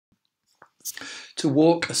To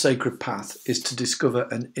walk a sacred path is to discover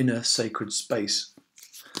an inner sacred space.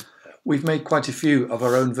 We've made quite a few of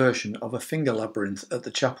our own version of a finger labyrinth at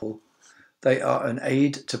the chapel. They are an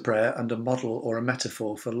aid to prayer and a model or a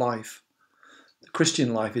metaphor for life. The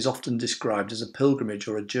Christian life is often described as a pilgrimage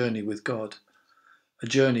or a journey with God, a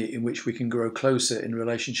journey in which we can grow closer in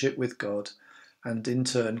relationship with God and in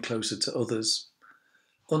turn closer to others.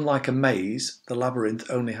 Unlike a maze, the labyrinth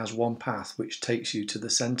only has one path which takes you to the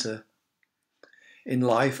centre. In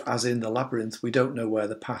life, as in the labyrinth, we don't know where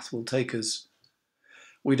the path will take us.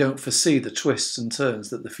 We don't foresee the twists and turns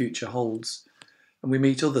that the future holds, and we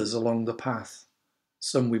meet others along the path.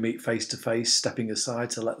 Some we meet face to face, stepping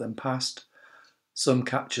aside to let them past. Some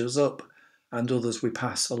catch us up, and others we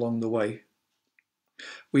pass along the way.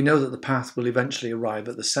 We know that the path will eventually arrive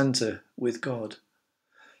at the centre with God.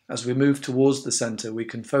 As we move towards the centre, we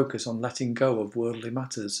can focus on letting go of worldly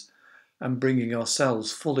matters and bringing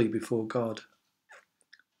ourselves fully before God.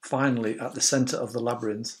 Finally, at the centre of the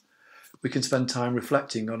labyrinth, we can spend time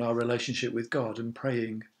reflecting on our relationship with God and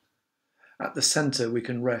praying. At the centre, we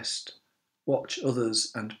can rest, watch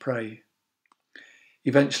others and pray.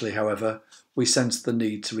 Eventually, however, we sense the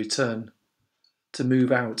need to return, to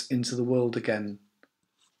move out into the world again,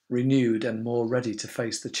 renewed and more ready to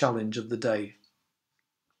face the challenge of the day.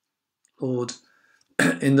 Lord,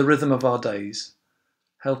 in the rhythm of our days,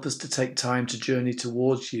 help us to take time to journey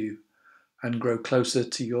towards you and grow closer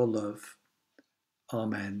to your love.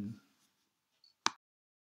 Amen.